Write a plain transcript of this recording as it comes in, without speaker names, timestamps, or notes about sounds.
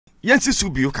yensi su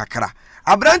bio kakra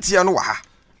abrantie no wa ha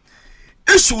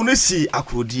issue no si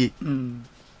akrodie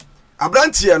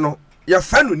abrantie no ya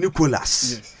fa no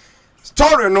Nicholas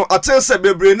story no atense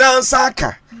bebre na ansa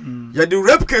aka ya the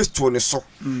rape case to ne so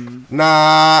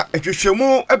na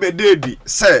ehwehwemu ebededi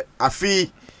se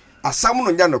afi asam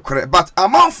no nya no kore but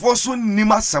amanfo so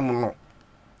nim asam no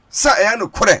se eya no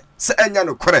kore se enya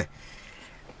no kore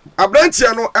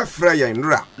abrantie no efra ya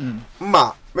nra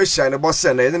ma me shine bo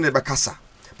se na ye ne be kasa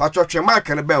patwotwe ma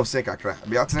aka ne be o se kakra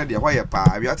bia tene de hwa ye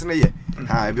pa bia tene ye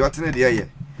ha bia tene de ye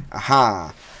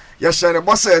aha ya shine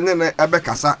bo se ne ebe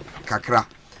kasa kakra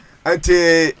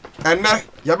ante enne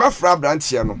ya be fra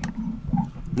abrantie no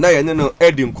na ye ne no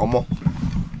edi nkomo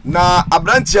na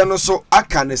abrantie no so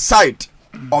aka ne side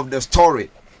of the story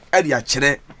edi a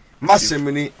kire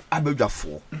masemini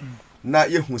abadwafo na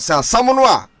yehu sa samono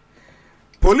a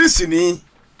police ni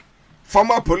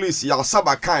former police ya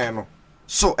saba kan no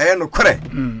so no kore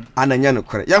ananya no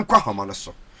kore yankwa homa no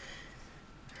so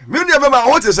me nua be ma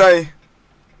what say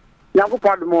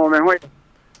yakwa dum me ho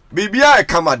bibia e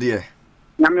kama de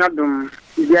nyame adum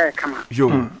bibia e kama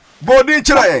yo body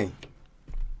kira yen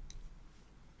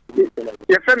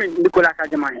ye femi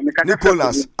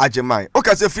Nicholas Ajemai o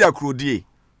ka se free akrodi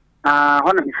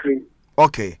hono mi free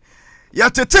okay ya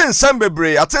teten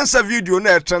sambebre atensa video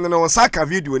na trend na won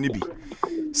video ni bi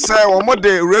say wo mo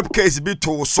de rape case bi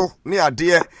to so ne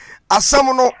ade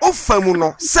asam no ofamu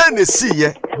no say na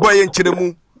siye boy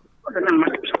nkiremu.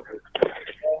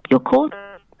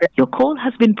 Your call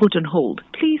has been put on hold.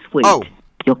 Please wait. Oh.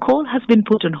 Your call has been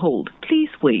put on hold. Please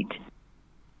wait.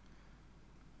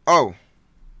 Oh.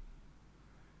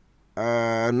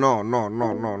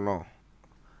 No.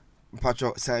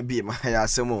 Pacho say bi ma ya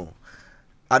asemo.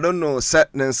 I don't know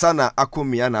set nensana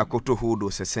akomia na akoto hold o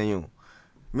sesen yo.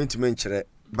 Mintime nkyere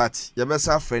but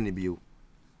yebesa afrani bio.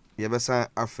 Yebesa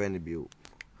afrani bio.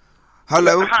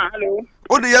 Hello. Hello.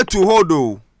 O de ya to hold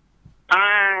o.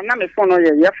 Na me phone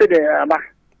ye fe de aba.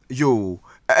 Yo.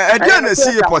 E dia na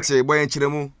see pote boy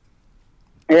nkyeremu.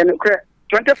 No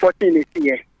 2014 na see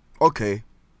ye. Okay.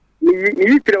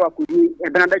 Ni tire wa kudi e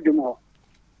bana da dwomo.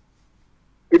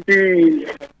 Iti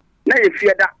na ye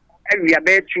fie da awia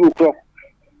be 2 o'clock.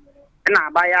 Na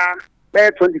abaya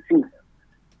be 22.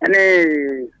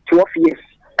 Ene 12 years.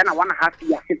 Na 1.5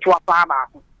 years ketwa pa ba.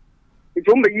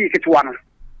 Iti o me yi ketwa no.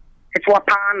 Ketwa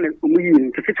pa na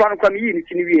umuyi. Ketwa no kwa mi yi ni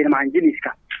tini wie na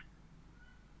manjiniska.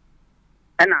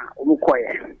 Ena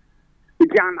omukoye.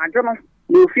 Iti an ajono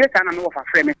no fie ta na me wo fa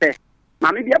frɛ me sɛ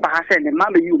ma me bia ba ha sɛ ne ma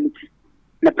me yi omuti.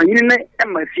 Na panyin ne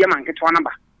emma fie man ketwa na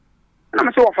ba. Na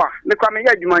me so wo fa me kwa me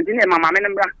ya adwuma ndi ne ma me ne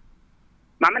mbra.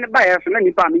 Ma me ne ba ya so na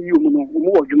nipa me yi omu no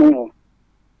omu wo adwuma ho.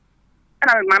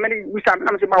 Ena ma me ne wisa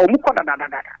na me so ba omu kɔ da.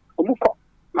 Omu kɔ.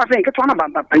 Ma sɛ ketwa na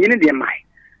ba panyin de mai.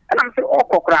 Ena me so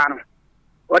okokora no.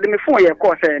 O de me phone ye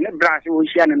call sɛ ne bra se wo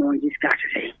hia ne no discuss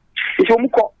sɛ. Nti omu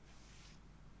kɔ.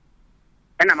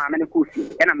 Ena ma me ne kɔ fi.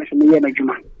 Ena me so me ye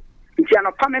adwuma. Nti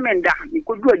ana pa me menda me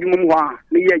kodu adwuma mu ha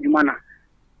me ye adwuma na.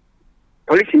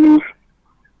 Police ni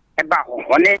eba ho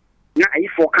one na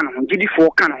ayifo kan ho gidifo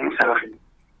kan ho sa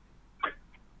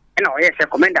ena o ye se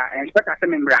commander inspector se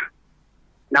membra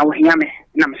na wo hia me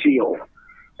na me see yo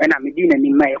ena me di na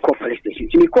ni mai ko police station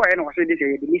ti mi ko e na wo se de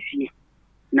se de mi sie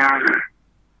na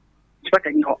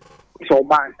inspector ni ho so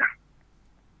banza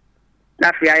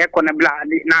na fi aye ko na bla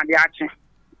na de ache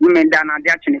mi menda na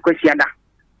de ache ni ko siada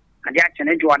ade ache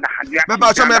na juada ade me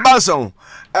ba so me ba so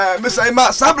Mr.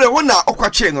 Ima sabre wona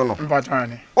okwache no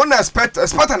wona expect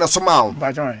na soma o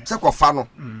se ko fa no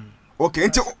okay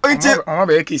nti ama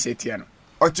be case etia no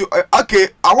okay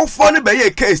awofo ne be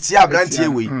ye case ya brantie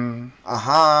we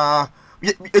aha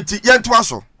eti yento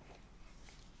aso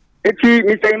eti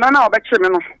Mr. Ima na obeche me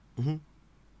no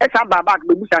esa baba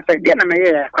be busa se de na me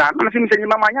ye kwa na me se Mr.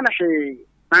 Ima manya na hwe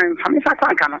na famisa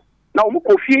tanka no na omu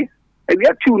kofie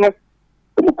ewia tu no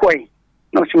omu koi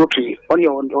no so okay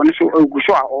on so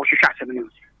ogusho a o hwehwa asem no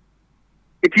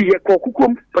eti ye ko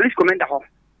kukom police commander ho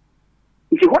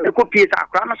nti ho ne ko pie sa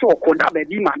akra no so okoda ba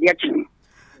bi ma de achi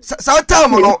sa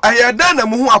time no ayeda na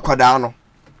mu hu akwada no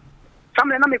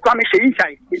samle na me kwa me hye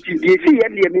inside eti die si ye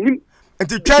ne menim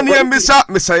enti twani embisa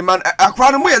Mr. Iman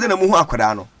akra no mu yede na mu hu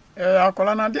akwada no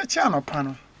akola na de achi anopa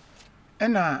no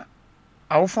ena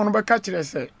awofo no beka kire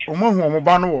se omahu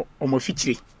omoba no wo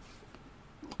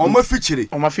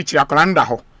omafikyire akola nda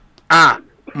ho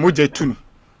moja tunu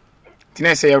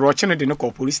tina se yero che no de no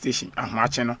ko police station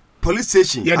ahoache no police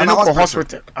station ye de no ko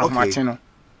hospital ahoache no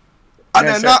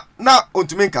ana na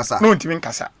ontumi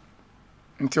nkasa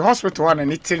nti hospital wa na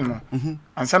ni til no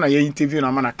ansa na ye interview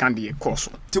na ma na kan de course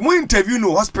ti mo interview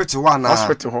no hospital wa na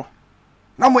hospital ho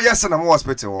na mo yes na mo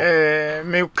hospital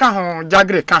me ka ho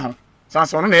jagre ka ho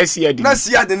sanso no na asi adi na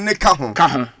si adi ne ka ho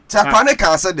ta kwa ne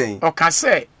ka ase den o ka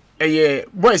se eye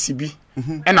boys bi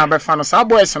e na be fa no sa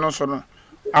boys no so no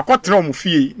akotra o mu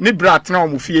fie ne bra atena o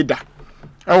mu fie da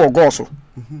e wo go so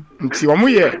nti o mu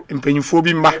ye mpanyifo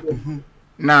bi mba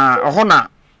na ho na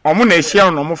o mu na ehia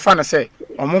no mo fa na se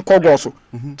o mu ko go so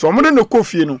ti o mu ne ko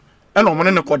fie no e na o mu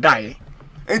ne ko dae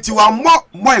nti wa mo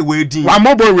boy wedding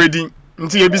boy wedding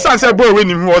nti ebisa se boy we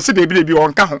ni hu o se bebi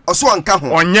on ka ho o so on ka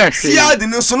ho onye hwe si adi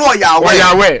ne so no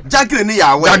yawe jagre ni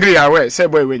yawe se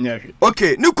boy we nya hwe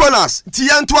okay Nicholas ti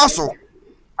yanto aso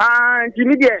nti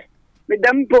mi de me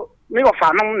dampo me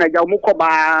ofa no na ja mu ko ba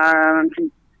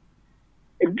nti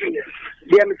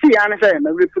de me si ya na se me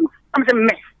refu am se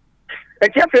me e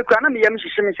ti afa kura na me yam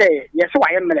hihye me se ye se wa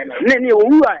ye mele ne ne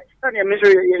owu a na me so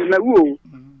na wu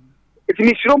e ti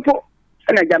mi sirompo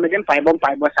na ja me dem pai bon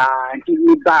sa nti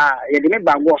mi ba ye de me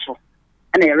ba go so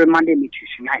na ye remande me tu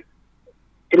sunai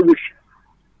tribu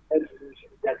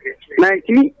na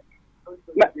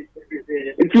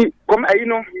nti kom ayi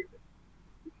no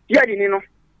ya di ni no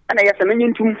na ye se me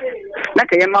nyintum na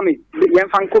ka ye ma me ye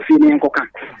fan kofi ne enkoka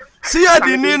si ya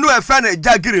di ni no e fa na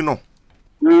jagiri no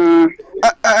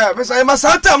besa ma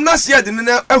satam na si ya di ni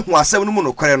na ehu asem no mu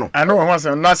no kwere no ano ho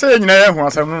asem na se nyina ye ehu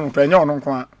asem no pe nya ono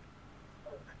nko a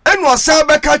enu osa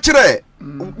be ka kire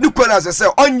Nicholas se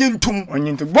onyintum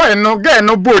boy no guy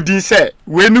no bodi se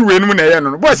we nu mu na ye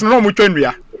no boys no mo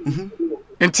twandua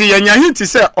nti ye nya hinti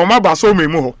se o ma ba so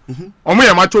memu ho o mo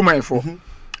ye ma to manfo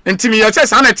nti mi ye se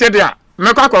sa na te de a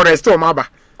me kwa ko rest o ma ba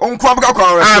onko abga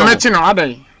ko rest me chi no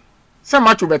adan se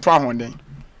ma chu beto ahonden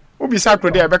obi sa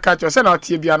kro de e be ka cho se na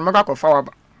tie bia no me kwa ko fa wa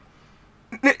ba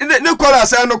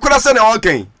Nicholas no kura se na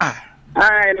okay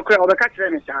no kura o be ka kire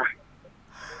me sa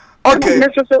okay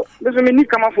so me ni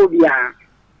kama phobia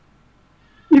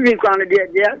even kwa no de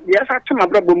sa tuma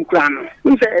brabom kura no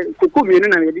nse kokko mienu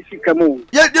na ye di sika mo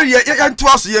ya nto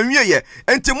aso ye nwie ye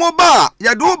enti mo ba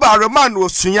ya do ba remand wo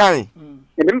sunyan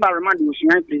ye dem ba remand wo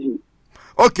sunyan prison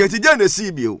okay ti je na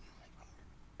si bi o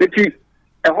eti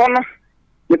e ho no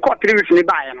ye court 3 weeks ni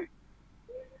ba ye no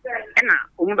ena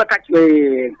o mu baka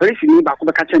police ni ba ko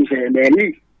baka chem se na ni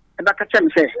e baka chem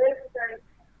se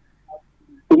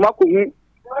o ma ko hu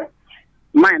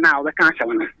mai na o baka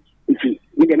asem na nti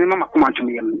mi de me mama ko ma tum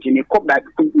yem nti ni ko ba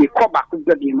ko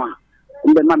gbe ma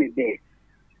o be ma me be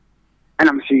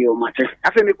ana me see o ma te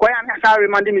afa mi ko ya na sa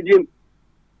remand mi dim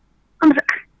am se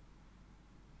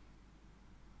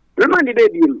remand be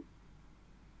dim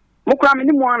mo kra me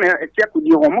ni mo ana e tia ko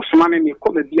di ho mo soma me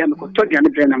ko ba bia me ko to dia me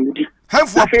bre na mudi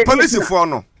hanfo police for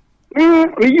no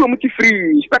me you muti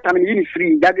free spata me you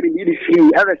free dagre me you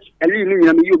free arrest ali ni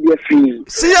na me you be free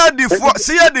see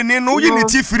the ni no you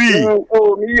ti free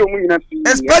me you mu na free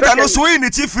spata no so you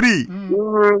ti free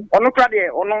ono kra de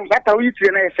ono bata we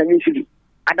tire na e 7 cedi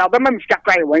ada obema mi fika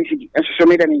cry 1 cedi enso so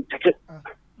me da ni take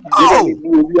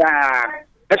ya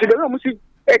eso de mo si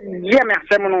je me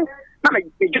asem no na me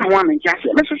ju ho am ntia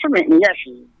se me so me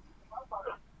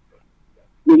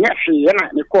yeshi na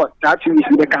me ko ta tu mi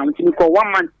be count ni ko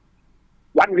 1 month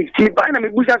 1 week ti ba na me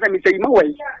busa sa me say ma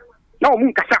wai na o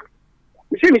mun kasa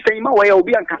me say ma wai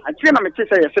obi anka ati na me che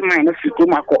say yesi man na fito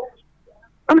mako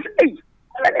am say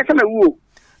ese na wo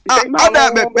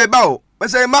ada be ba o me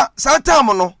say ma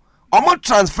sometime no o mo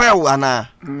transfer wo ana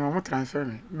no mo transfer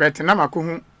me but na mako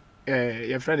hu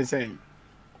your friend say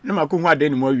na mako hu ade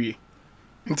ni mo awie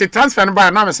nti transfer no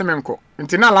ba na me se me nko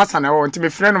nti na last na wo nti me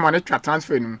friend no ma na twa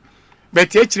transfer no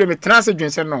but e chire me transfer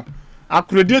dwense no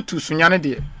akrodi tu sunyane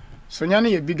de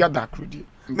sunyane ye bigger da akrodi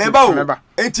meba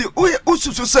enti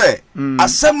ususu se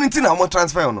asem nti na mo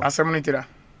transfer no asem nti da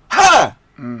ha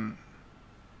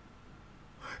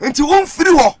enti won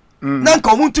free ho na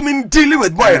nka mo ntumi deal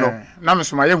with boy no na me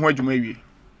soma ye hu adwuma awie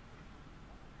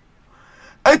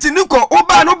enti niko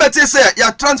oba no beti se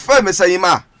ya transfer me say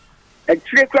ma e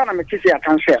tire kra na me tise ya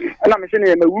transfer na me se na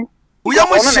ye mawu uya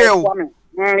mo shell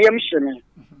yam sheme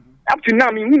up to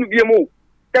now me hunu bi mo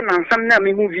then na sam na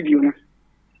me hu video no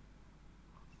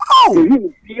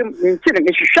me tire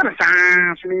ke shishana sa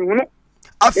so me hunu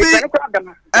afi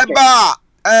eba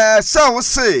so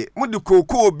say mudi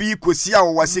koko obi kosi a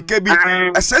wo wasika bi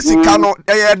asasika no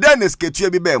e dennis ketua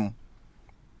bi bem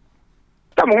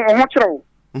tam ho kyerɛw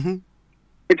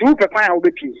eti wo pekwan a wo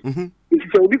bepi eti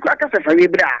se obi kwa kasa fa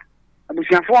webra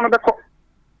abusuafo no bɛkɔ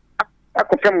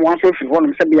akɔpem wan so fi hɔ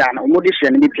no se bia na omode hye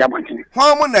ne bi pia bantene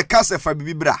ho mo na kasa fa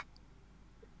bibi bra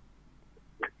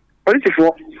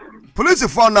police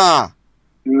for na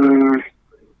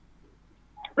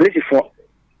police for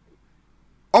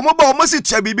omo ba omo si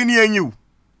tia bibi ni anyiw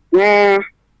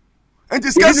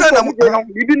enti skasa na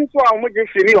bibi ni so a omo je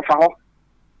fi ni ofa hɔ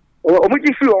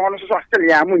omuji fi on so still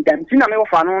ya mu dan tina me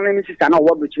wofa no ne sister na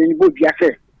wo bechiri ni bodua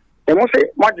se e mo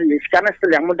se mo de sika na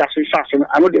still ya mo da so so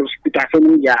anu de hospital se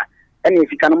ni ya ene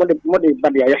sika no mo de ba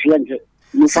de ya hye nje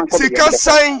sika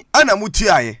san ana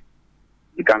mutu aye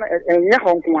sika na nya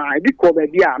hon ko a bi ko ba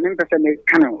bia me pese me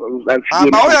kana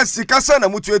ba o ya sika san na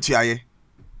mutu etu aye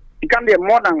sika de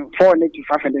more than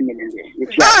 485 million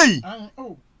hey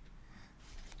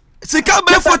sika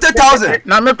be 40,000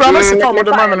 na me promise sika mo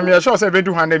do ma me sure say be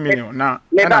 200 million na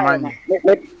na man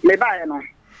me ba ye no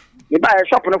me ba ye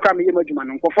shop no kwa me yema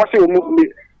no ko force o mu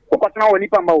ko kwatna woni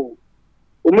pamba o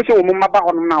mu se o mu maba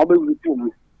ho no na o be wuri tu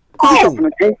mu shop no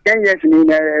 10 years ni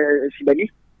na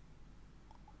sibali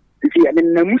ti ya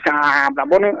na musa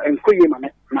blabo no enko ye ma me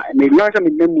no se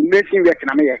me mu mesin work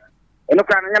na me ye eno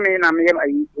kwa na me na me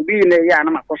obi ne ya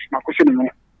na makoso no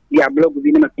ya blog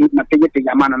bi na ma pege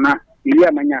jamana na ili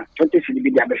amanya 20 cedi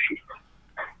bi abafi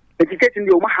etiquette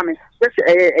ndi o mahame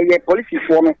se police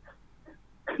for me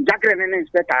jagre ne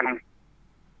inspector no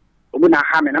obu na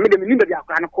hame na me de mi be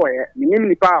akwa na koye mi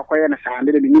ni pa akoye na sa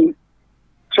me de mi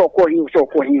so ko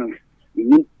hin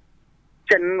ni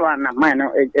chen no na man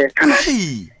no kana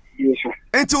yeso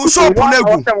enti o shop na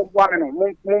egu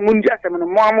mun jasem no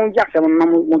mun jasem no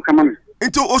mun kama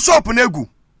enti o shop na egu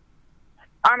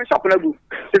am shop na egu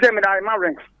se me da ma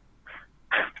rent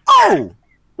oh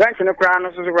rent no kra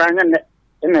no so kra nya ne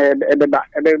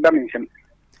ebeba mention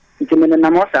ikime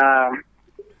na mosa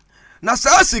na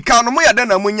sa sika no mo ya de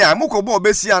na munya mo ko bo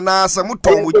obesi ana sa mo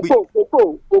ton mo bi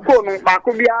koko no ba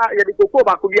ko bia ye de koko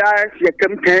ba ko bia ye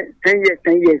kem 10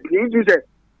 years you do say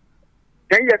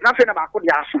 10 years na fe na ba ko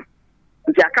dia so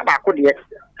nti aka ba ko de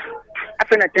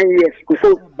afa na 10 years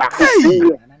koko ba ko 10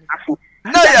 years aso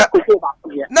na ya koko ba ko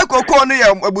de na koko no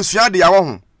ya abusua de ya wo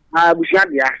ho abusua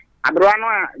de ya abroa no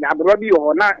ya abroa bi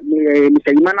ho na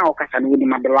misayima na okasa no ni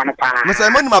mabroa no pa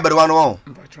misayima ni mabroa no ho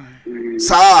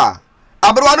sa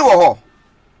abroa no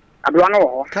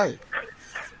ho kai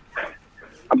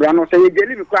abroa no say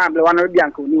jeli bi kwa abroa no bi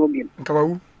anka oni obi nka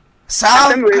bawu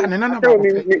sa ne na ba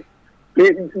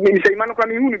misayima no kwa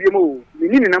mi hunu bi mo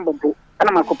ni namba mpo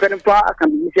ana makopere mpo aka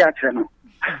bi si atre no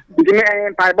ndi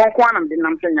me pa bon kwa na ndi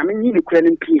nam se nya me nyi ni kura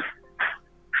ni pie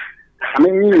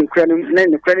ame nyi ni kura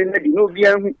ni di no bi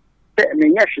ahu me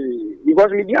nya hwe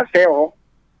because me dia say o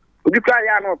obi kwa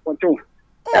ya no ponto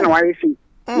na wa yesi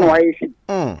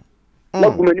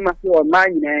no gumani ma so ma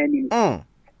nyina ni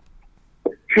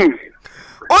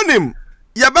onim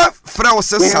ya ba fra o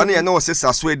sesa na ye na o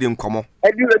sesa so edi nkomo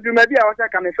edu ma bi a wasa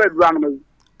ka me fa dura no ma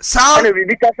sa na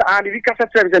bi kasa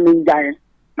trem se me ngai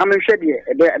na me hwe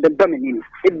de ba me ni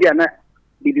ebia na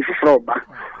bi fufro ba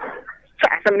sa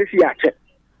asam ni si ya che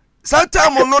sa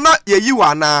tamu no na ye yi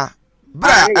wa na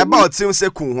bra about him se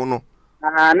kun ho no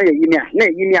na ye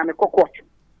ni a me kokot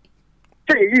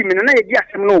se ye yi me na ye di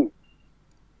asem no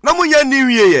na mo ya ni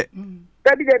wie ye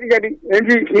Jadi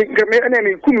endi me na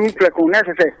me kunu preko na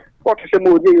se what se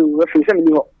mo de yo fi se me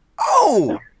ni ho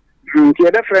oh ti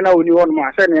e da frɛ na oni ho no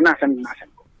ma se ne na asem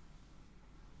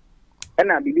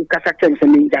ena bibi kasa ken se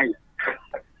me ngai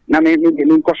na me de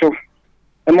me nkoso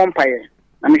e mo mpaye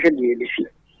na me hwe de fi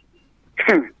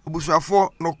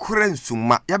obusuafo no kore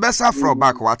nsumma ya besa from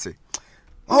back wate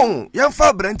oh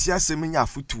yemfa branti asem nya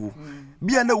afutuo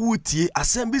bia na wutie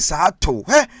asem bi sa ato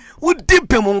wo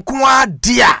dipem nko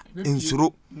ade a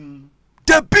ensuro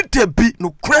tebi no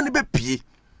kore ne be pie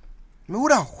me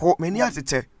wura ho me ni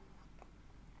atete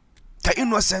ta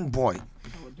innocent boy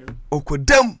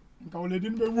okodam nka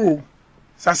oledin be wo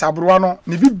sasa broa no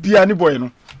ne bibia ne boy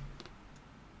no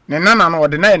ne nana no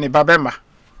ode na ye ne babema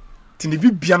tini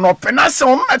bibia no pena se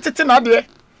o matete na de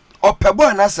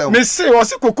opebo na se me se o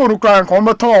se kokoro kran kan o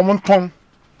meton o monton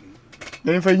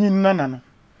na nfa yin nana no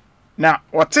na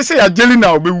o te se ya jeli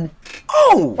na obewu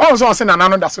oh o so se nana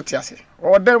no da so te ase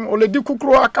o dem o le di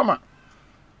kukuro akama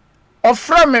o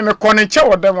fra me kone che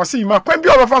o dem o se yima kwan bi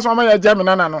o befa so ma ya jemi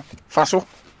nana no fa so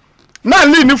na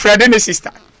li ni frede ne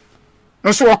sister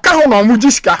nso o ka ho na o mu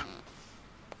jiska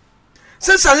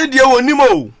se sane de woni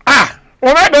mo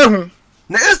o me de hu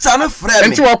na esa no frɛ me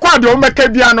nti wo kwa de o meka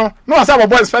bia no na wasa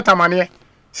bobo inspector mane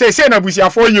se na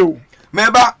busiafo ye o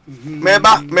meba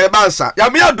nsa ya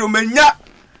me adomanya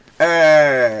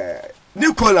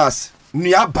Nicholas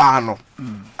nua ba no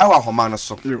awa homa no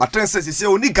so atense sisi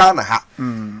oni Ghana ha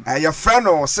ya frɛ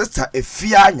no sister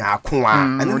Efia Nyaako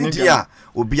a eno ni dia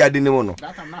obi ade ne mo no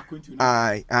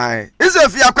ai is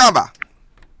Efia kwamba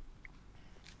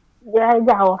ya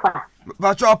wo fa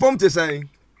ba cho apom te sai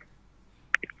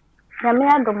na me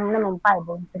adom na mo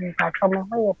Bible nti ka cho me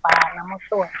ho ye pa na mo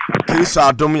so Kristo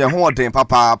adom ye ho den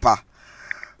papa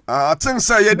Think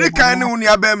say ye de kan ne uni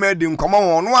abema di nkomo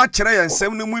won no a kire ye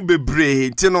nsem ne mu bebre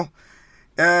ti no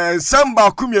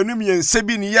samba kumienu miense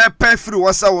bi ne ye pefiri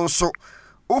wasa won so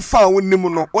ufa wonim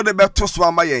no wo de beto so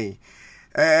ama yen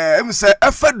em se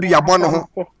efadu yabo no ho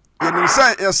ye nim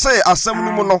se asem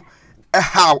no mu no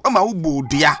how ama wo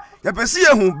bodua ye pese ye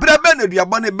hu brebe na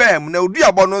duabo ne bem na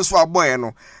duabo no so aboye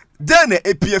no den na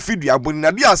epie fiduabo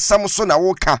na dia asem so na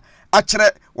wo ka a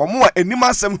kire wo mo anim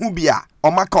asem hu bia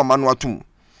o maka o ma no atum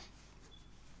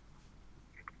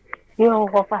yo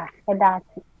hofa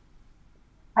edati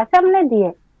asem ne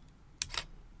die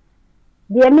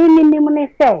mi ne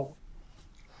say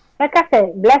eka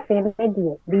say blessing ne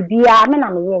die bibia me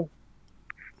na me ye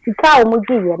sika o mo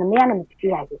giye no me ya na me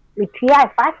tia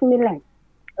 5 million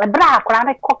ebra akora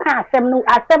ne koka asem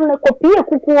ne kopie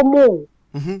kukuo mo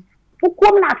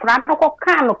kukuo na akora to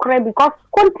koka no kre because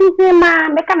continue ma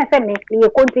me ka na say me ye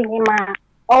continue ma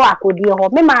o akodi ho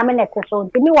me ma me ne te so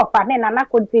nti mi wo fa ne na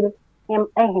continue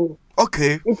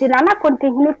okay nti na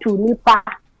continue to nipa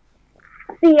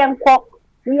si yenko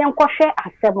hwe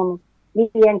asem no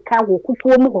ni yenka wo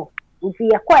kukuo mu ho nti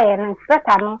ye ko ye no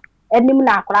strata no enim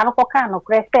na akora no koka no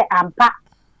kre say ampa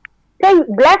say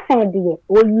blessing die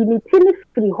o unity ni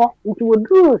free ho nti wo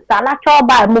du sala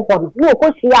choba mu ho no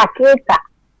ko shi aketa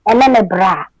enene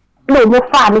bra no mo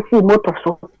fa mi si moto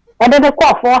so de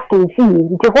ko force si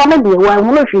nti ho no de wa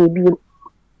hu no hwe bi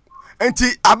nti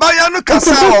abaya no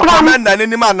kasa o commander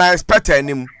ni ma na expect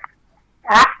anim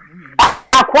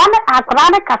akwa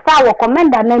na kasa wo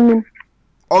commander nanim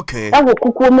okay e wo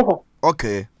kukuo mu ho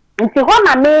okay nti ho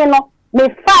na me no me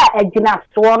fa agina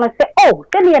so no se oh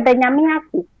se ne be nyame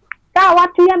ase ka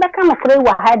watu ya be ka no kre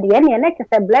wa ha de ne ne ke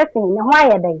se blessing ne ho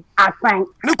ayedai asan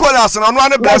Nicholas no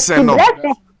no blessing no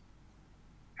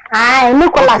ai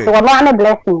Nicholas wo no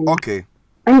blessing okay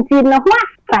nti ne ho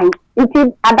asan nti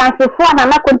adansefo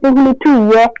na continue to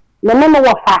ye ne me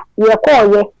wo fa ye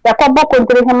ko bo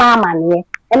continue ma amane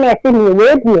ene ese ni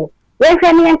we die we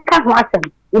hwe ne nka ho asem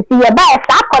nti ye ba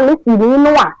sa policy ni no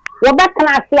a wo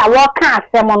betena ase a wo ka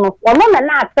asem no ono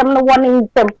na asem no wo ne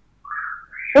nsem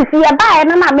nti ye ba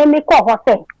na me ko ho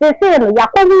se no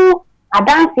yakowu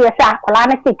adanse ye sa akola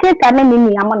na se keta na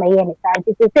ni amo na ye ne sa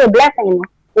nti se blessing no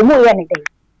o mu ye ne dai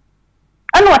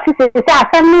ano wati se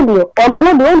asem ni die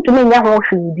ono de ntumi nya ho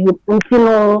hwe bi nti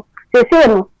no se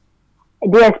no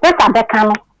the expect abeka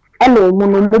no ene mu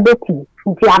no beti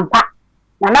nti ampa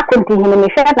na continue me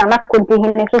hwe na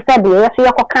continue so se de yeso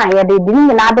yekoka ye de bi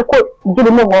ni na be ko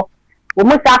jiri mu ho o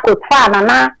mu sa ko fa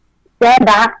na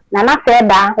seda na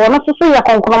seda ono susu ye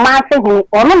konkroma ase hu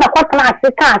ono na ko tena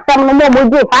ase ka asem no mo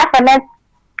ji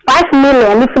 5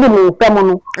 million ni free me nsem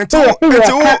no ento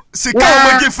sika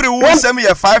mo ji free wo nsem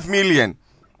ye 5 million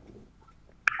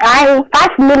ai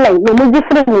 5 million no mo ji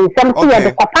free me nsem ti ye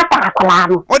de ko pata akola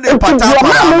no o de pata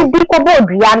akola no di ko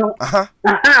bodua no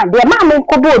de ma me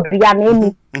ko bodua na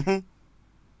emi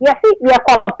yesi ye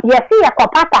ko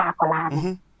pata akola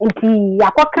no nti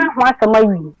yakoka ho asema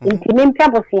wi nti me mpia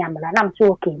bosi amla na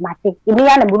mso okay mate imi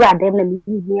ya na buru adem na mi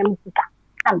ni amsika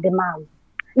am de mawo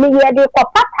ni ye de ko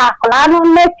pata akola no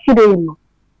na chire no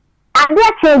ade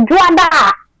che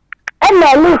juada e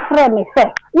na lu frɛ me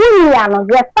sɛ ni ya no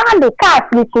ye stand car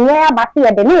free to ya ba se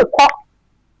ye de ne ko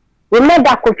we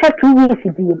meda ko twa 2 weeks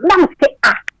bi na mse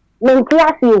me nti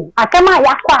ase akama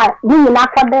yakwa ni na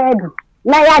fa bed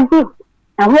na ya di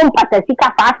na ho mpata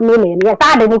sika 5 million ye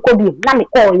sa de ni ko bi na me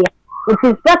ko ye it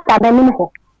is just that na ni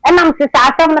ho e na mse sa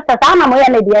asem na sa na mo ye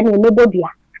na dia ni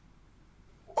mebodua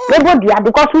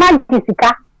because ma di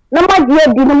sika na ma di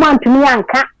edi no ma ntumi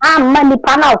anka amma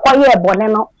nipa na ko ye bone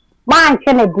no ma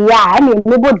anche na dia e na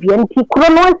mebodua nti kuro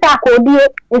no nsa ko die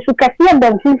esu kase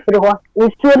da mfifiri ho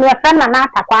esu ne fa na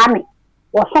atakwa me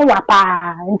wo so wa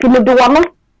pa nti me do wono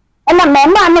e na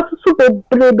ma no susu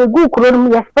be gu kuro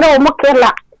no ye spray o mo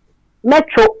kela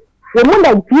metro wo mu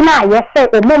na gina ye se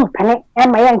o mo mpane e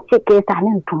ma ye ncheke ta ne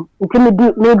ntum nti me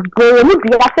go ni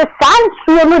bia se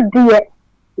sansuo no die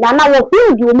na wo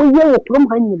hindi wo mu ye wo prom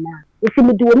ha nyina isi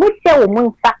me di wo mu se wo mu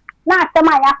nsa na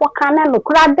asema ya kwaka na no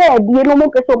kura da die no mo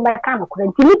pese o meka no kura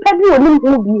nti nipa bi wo ni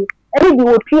mu bi e di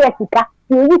wo tue sika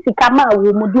ti sika ma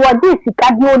wo mu di wo di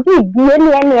sika di wo di die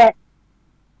ne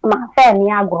ma fa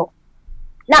ni agro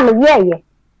na me ye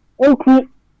nti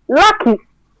lucky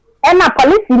ena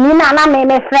police ni na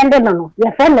me friend no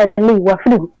ye friend ni wa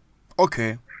free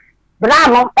okay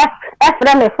bravo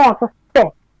friend me phone so say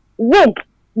zig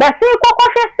the say kokko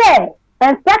say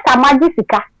inspector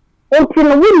magisika enti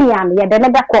no William ye de ne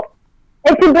be ko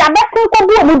enti bra be say ko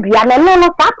bu mu bia no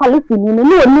sa police ni no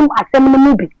onim asem no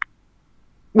mu bi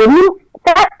onim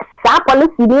sa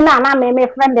police ni na me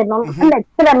friend no na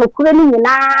tire me kure ni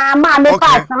na ma me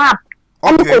pa snap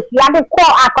And because you had to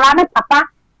call a clan papa,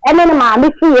 and then my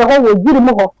missy a whole with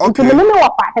Jimmo. Okay, the minute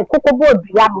of a cocoa board,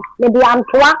 maybe I'm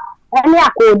twa, and I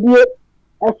could be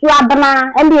a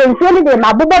swabana, and the infinity,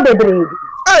 my bubble baby.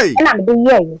 And I'm the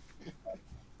year.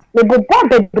 The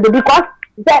bubble because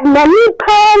that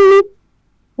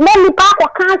many papa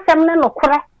can't send no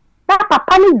crack.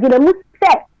 Papa is the most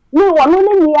set. No one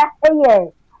in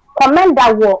here,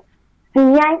 commander war.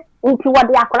 Into what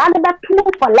the Akran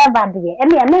forever, dear. And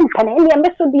the American, and the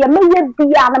message be a million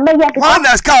beyond a million. One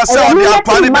has cast on the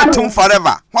parliament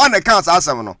forever. One accounts as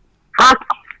a no. I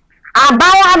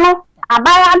buy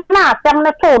now, seven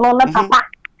tone on the papa.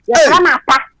 Yes, I'm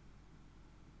attack.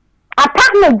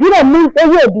 Attack me, dear, means a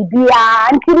year, dear,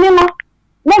 and Timino.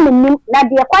 Let me that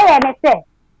the acquire and say.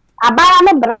 I buy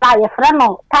a brother, a friend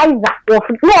of Kaiser, or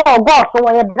no, God, so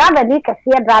I drive a dick, a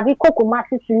sea, drive cocoa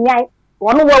masses in night.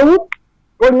 One way.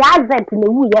 When you are in the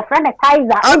woo, your friend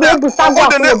Kaiser, and then the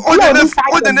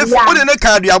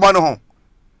card you want home.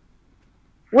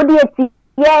 Would you see?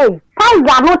 Yea,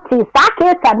 Kaiser notice, I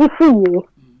can't be free.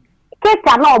 Kate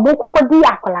no book for the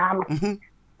Aklam.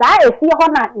 That is your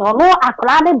honor, no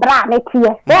Aklan bra next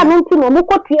year. They are meant to know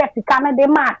Muko tears to Canada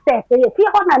master. If you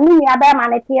honor me, I bear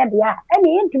my tear, dear.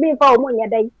 Any interview for 1 year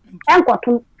day. And got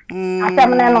to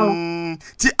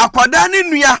Aquadani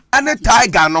Nia and a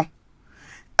tiger no.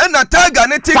 And a tiger,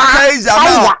 and take Kaiser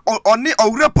now on the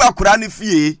Europa Kurani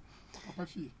fee.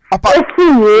 And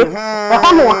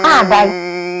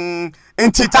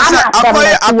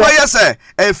acquire, sir,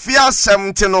 a fear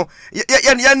 17.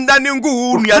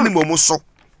 Yandangu, Yanimoso.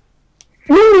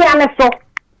 So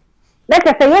let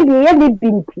us say, you be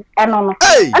binty, and on.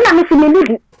 And I'm missing a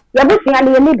lady. You're missing a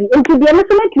lady, and to be a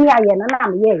Muslim to me, and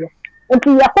I'm here. And to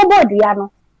your poor Diano.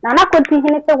 Now, I could see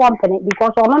him at 1 penny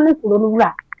because on this little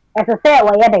as I say,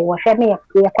 why they was me a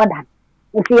quadan.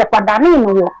 If you are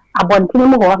quadanino, a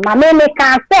bontimo, my name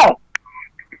can't say.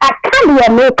 I can't be a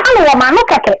me, can't man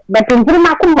look at it, but in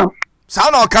Jimakum.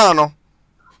 Sound or cano?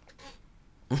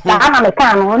 I'm a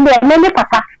cano, and there many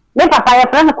papa. The papa, a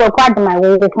friend called my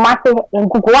way with Martin in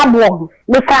Kukuabuam.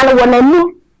 The cano when I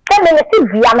knew, tell me a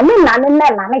city, and a man and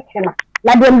then I make him.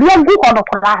 Let them be a good on the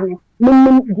Koran,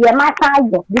 meaning dear my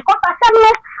side, because I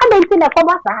didn't see the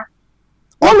Kobasa.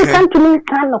 When you come to me,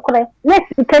 can look correct.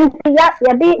 Next, you can see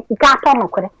your day, you can't come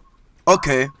correct.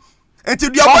 Okay. And to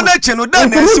the abonation, no, then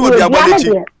they see what the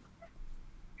abonation.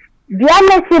 The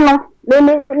Amazino,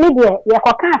 Lydia, your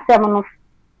coca seminal.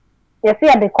 You see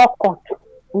at the court.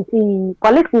 The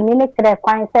police in the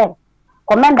crime said,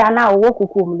 Commander now walk with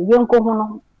whom you go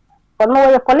home. For no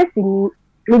way, police in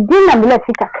you didn't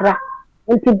military crack.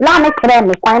 Into blind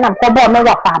crane, find a cobble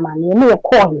never farmer, near a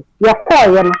coin. Your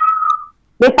coin.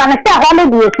 They can say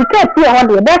holiday, she can't see a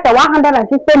holiday, that's a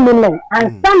 150 million,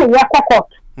 and some of your cocoa.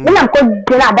 Then I'm called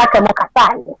Daka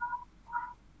Mocasai.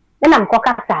 Then I'm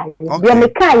Cocasai. The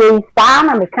Mekai is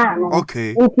Sana Mecano.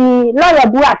 Okay. If the lawyer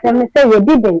Buas and say you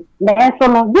didn't, the answer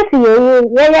no, this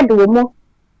year, do you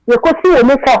you could see a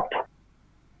new court.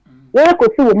 You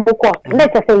could see a new court.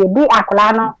 Let us say you be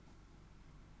Acolana,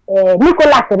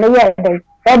 Nicholas and the year.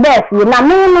 That's you,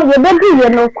 Namino, you don't do, you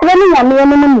know, claiming a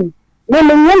mere.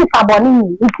 Women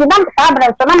Paboni, if you want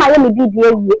to so now I am a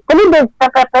DDA, only the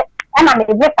pepper, and I'm a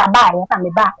just a buyer and a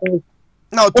back.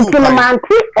 No, to man,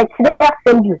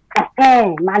 send you.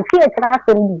 Man, send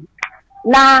you.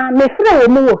 Now, Miss Ray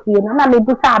move you, and I may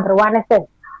do sabre one I said.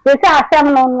 They say I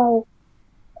am no.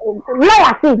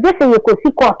 I see, this is you could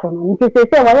see cotton. If you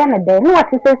say, well, I am a day,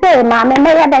 what is to say, Mamma,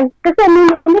 may I then? To say,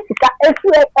 a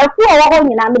few hours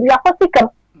in America,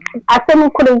 I send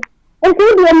you. And see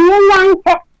the young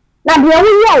pet. Now, the only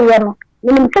year,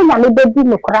 when you say I may be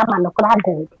no crab and no crab,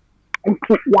 and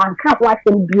young can't watch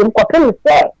him being copping,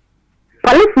 say,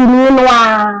 police, you know,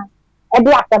 a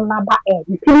dear number 8.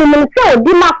 You may say,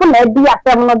 do not put a dear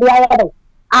 7 of the other.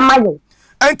 Am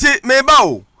I? Auntie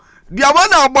Mabel, the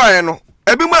Abana Bueno,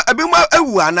 Abima,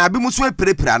 and Abimus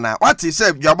Preprana. What is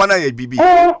said, Yabana BB?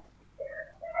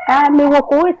 I may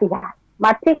walk away to that.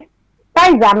 But take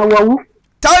Tiger no woo.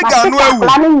 Tiger no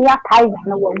planning your Tiger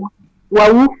no woo.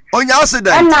 Well, on your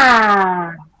accident,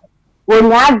 Anna, when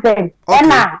you have them,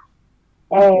 Anna,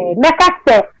 make us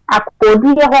say, a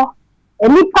podio,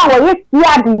 any power, yes, you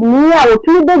are the near or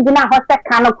 2 days in a hotel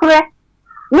can occur.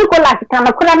 Nicholas can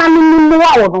occur, and I mean,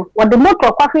 what the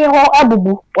motor coffee or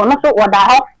abu, or not so what I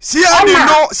have. See, I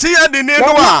didn't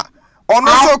know. On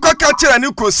also catch and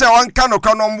you could say one can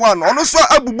on one, on also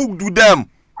abu do them.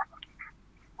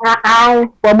 I,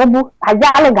 Babu, a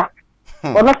jalaga.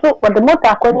 Also, what the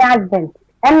motor could husband.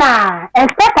 And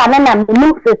step and then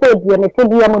move to say, the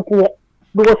Nitibia Motier,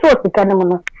 because so to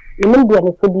Canamono, the Indian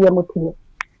Nitibia Motier.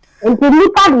 And to me,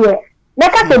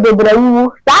 Neka se bebre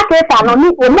wu sa kesa no ni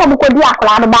omo mu kodi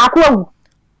akra no ba ko awu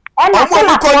ena omo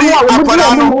mu kodi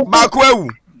akra no ba ko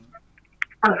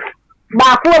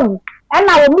awu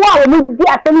ena omo a omo di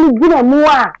asem ni gina mu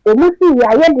a omo si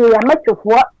ya ye de ya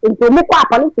matofo ento mu kwa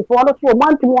police fo no so omo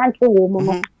antumi anche wo mu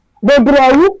no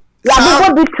bebre wu ya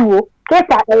bo bituo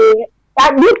kesa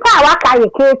ya bi pa wa ka ye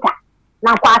kesa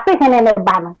na kwa se hene ne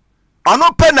ba no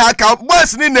ano pe na aka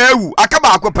boys ni na awu aka ba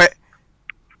akopɛ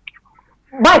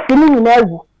boys ni na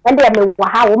awu ende me wa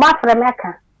ha wo ma frɛ me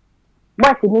aka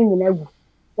boys ni na awu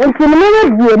enti me ne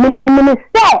die me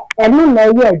se enu na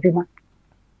ye adwuma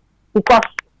because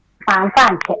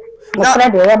fan ke mo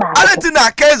frɛ de ye ba aleti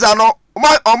na keza no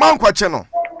o man kwache no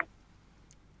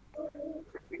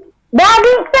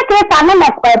daddy secretary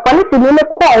na police ni le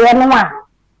ko ye no a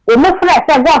e mo frɛ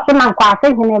se go so na kwa se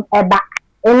hene eba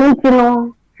enti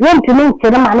no yentumi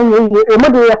nkyere ma no ye e mo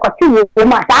de ye kwati ye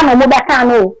ma ta na mo be kan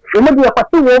no e mo de ye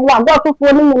kwati ye wo an go so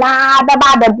fo ni na da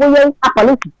ba da boye a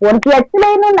police fo nti e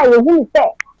tire no na ye hu se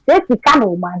se sika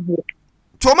no ma die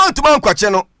to man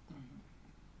kwache no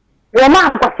wo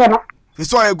ma kwache no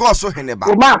so e go so hene ba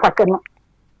wo ma kwache no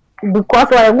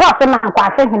because wo go so na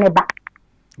kwase hene ba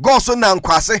go so na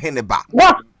kwase hene ba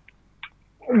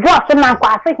go so na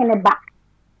kwase hene ba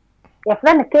ye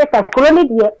friend kesa kroni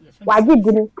die waji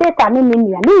dini kesa ni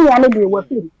ni ya de wo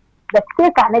fi the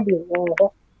kesa na de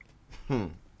wo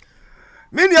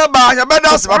mini aba ya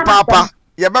beda se papa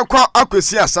ye be kwa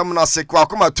akwesi asam na se kwa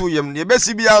akoma to yem ye be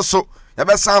si bia so ye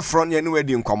be san front ye ni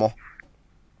wadi nkomo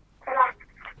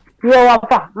yo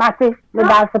wafa mate le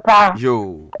ba se pa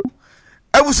yo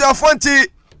abusia fonti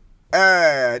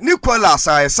Nicholas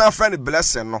I san friend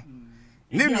blessing no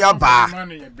ni nua ba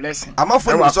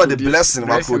amafo ni so the blessing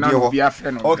wa ko die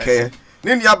ho okay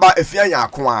ni nua ba efia nya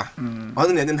ako a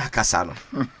ono ne na kasa no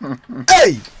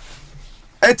hey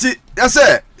enti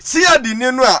yase sia di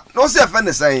ni no a no se fa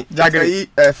ne san jagri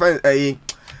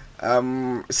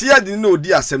sia di no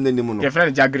di asem na nimu no ye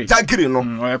friend jagri no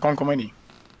o konkomani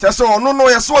teso ono no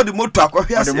yeso de moto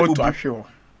akohwe asem moto ahwe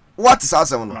what is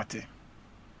asem no mate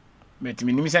bet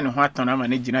me nimisa ne ho atona ma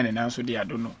ne gina ne nanso de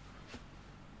ado no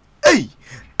hey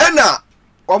ena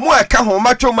omo eka ho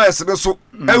macho ma esebe so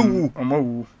awu omo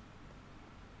wu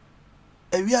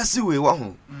ewiase we wa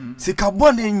ho sika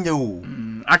bone nya o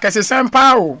akase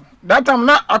sampa o that time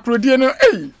na akrodie no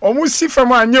omo si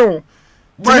fam anye o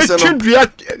boy twedua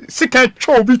sika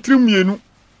twa obi trimienu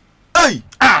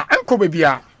enko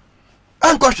bebia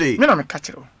enko hwe me na me ka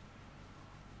kire o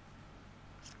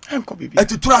enko bebia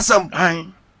etutura sam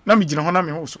na me gina ho na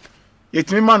me ho so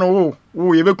yetimi ma no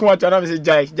wo ye beku atara me se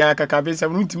jai kaka be se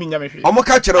untimi nya me hwe omo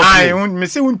ka kire o me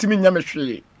se untimi nya me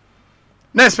hwe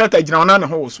na inspector gina ho na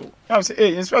ho so na se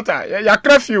inspector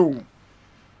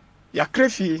ya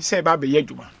krefi se ba be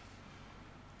yaduma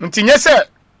ntinye se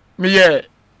me ye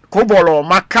kobolo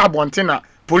maka bontina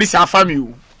police afami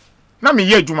o na me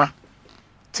ye aduma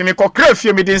ti me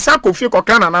kokrefi me de nsa kofie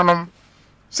kokra na nanom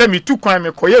se me tu kwan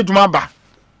me koye aduma ba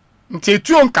nti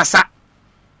etuo nkasa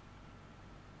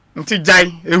nti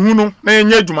jai ehunu na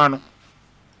enye aduma no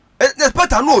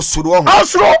inspector no osoro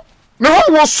me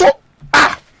ho wo so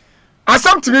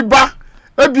asam ti ba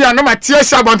ebia na matie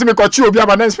sha bonti me kochi obi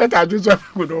aba na inspector ajuzo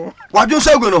godo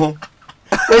wajuso gono ho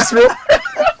osoro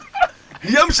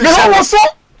yam me ho wo so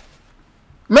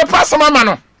me pass mama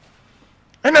no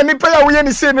ena nipa ya wo ye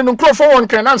ni se ni nkrofo won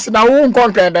kan na se na wo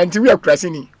nkon kan da nti wi akurase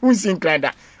ni unsi nkran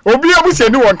da obi abusia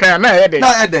ni won kan na eden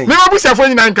me abusia fo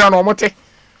nyina nkran no mote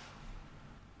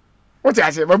wote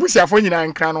ase abusia fo nyina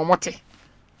nkran no mote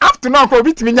up to now ko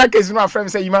bitimi nya case no afrem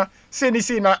say yima se ni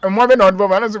se na mo be na odbo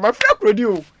ma na so ma fra prodi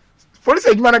o police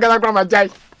ejuma na gana kwa ma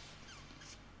jai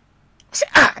se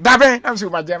da be na so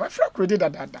ma jai ma fra prodi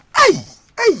da ai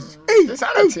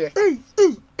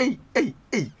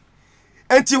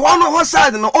enti wono ho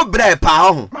side no obre pa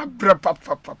ho ma bre pa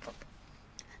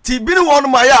ti bi ni wono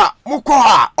ma ya mukọ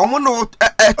ha omo no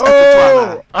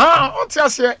onti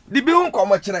ase di bi hu ko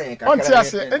mo kire yen kakara onti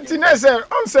ase enti na se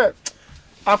on se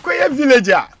akoye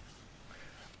villager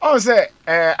on se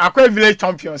akoye village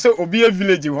champion se obi e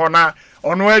village ho na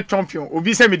ono e champion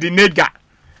obi se me di nega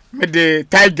me di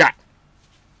tiger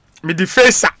me di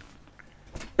facer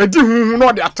edi hu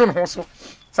no de ato no so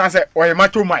san se oye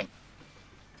macho man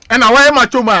and away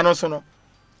macho man no so no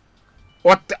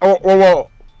o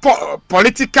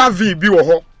political view bi wo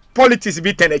ho politics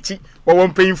bi tenachi wo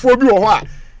mpanyimfo bi wo ho a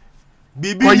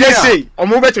bibi ya yesi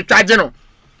omo be twetwaje no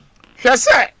hwe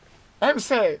se em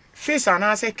se face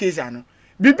ana se case ano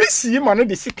BBC ma no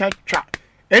de sika twa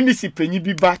NDC panyi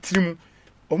bi ba trimu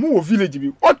omo wo village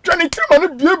bi o twa ni trimu no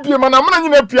biebie ma na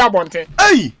nyina pia bonten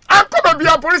ei anko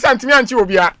bia police antimi anchi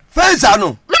obia face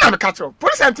ano me na me catch up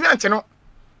police ntimi anche no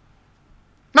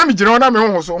na me gire na me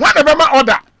ho so wan na be ma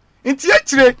order nti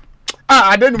akire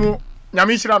adenimu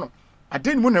nyame hira no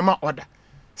adenimu na ma order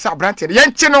sa brante ye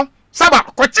nche no saba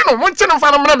kwachi no mo nche no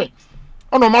fa no mra me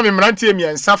ono ma me mrante mi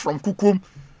ensa from kukum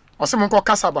ose mo nko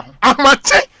kasaba ho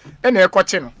amache e na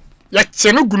ekoche no ye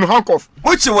che no gunu handcuff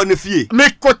mo che woni fie me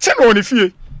koche no woni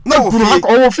fie na gunu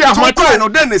handcuff o fie amache no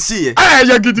den na sie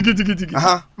ya gidi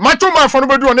macho ma fo no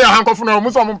bedu no ya handcuff no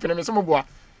mo so mo mpene me so mo boa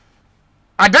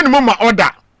adenimu ma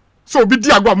order so obi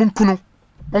di agwa mo nkunu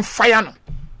on fire no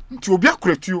nti obi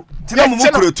akuratuo tina mo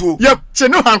kuratuo ye che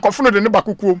no hankofo no de ne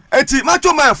bakokuom enti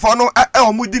macho man fo no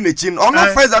o mu di nechi no ono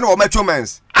first and o macho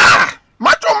mans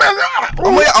macho man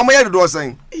o mo ye do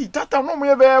sen tata no mo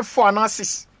ye be for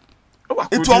analysis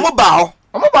enti o mo ba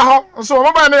ho so o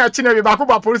mo ba na ya chi na be ba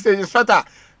police inspector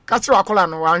ka chi akola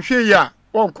no anhwe yi a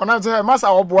won kona say masa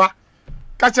oboa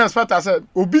ka chi inspector say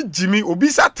obi jimi obi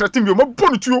sa threaten bi o mo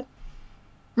bonutuo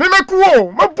me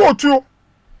mekuo mo botuo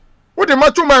wo de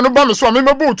macho man no ba me so me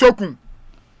botuo akun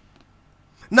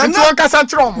na na kasa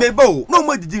chrom me bo no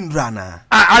mo didi ndura na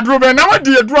adro be na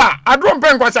wadi adro adro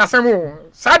mpen kwasi asem o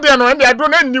sa de no ende adro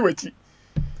na nni wati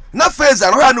na first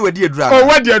and ho na wadi adro o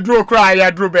wadi adro kra ya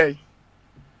adro be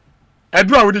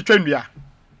adro a wodi twandua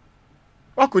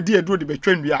wakodi adro de be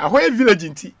twandua aho e village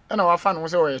nti na wafa no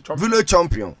se o ye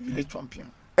champion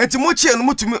enti mo chie no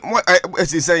mutumi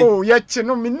esisai oh ye chi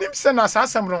no minim se na sa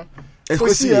asem no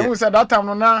ekosi e hu se that time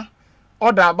no na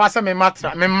order ba se me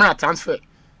mra transfer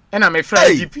ena me fra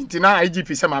IGP nti na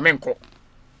IGP se ma me nko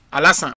alasa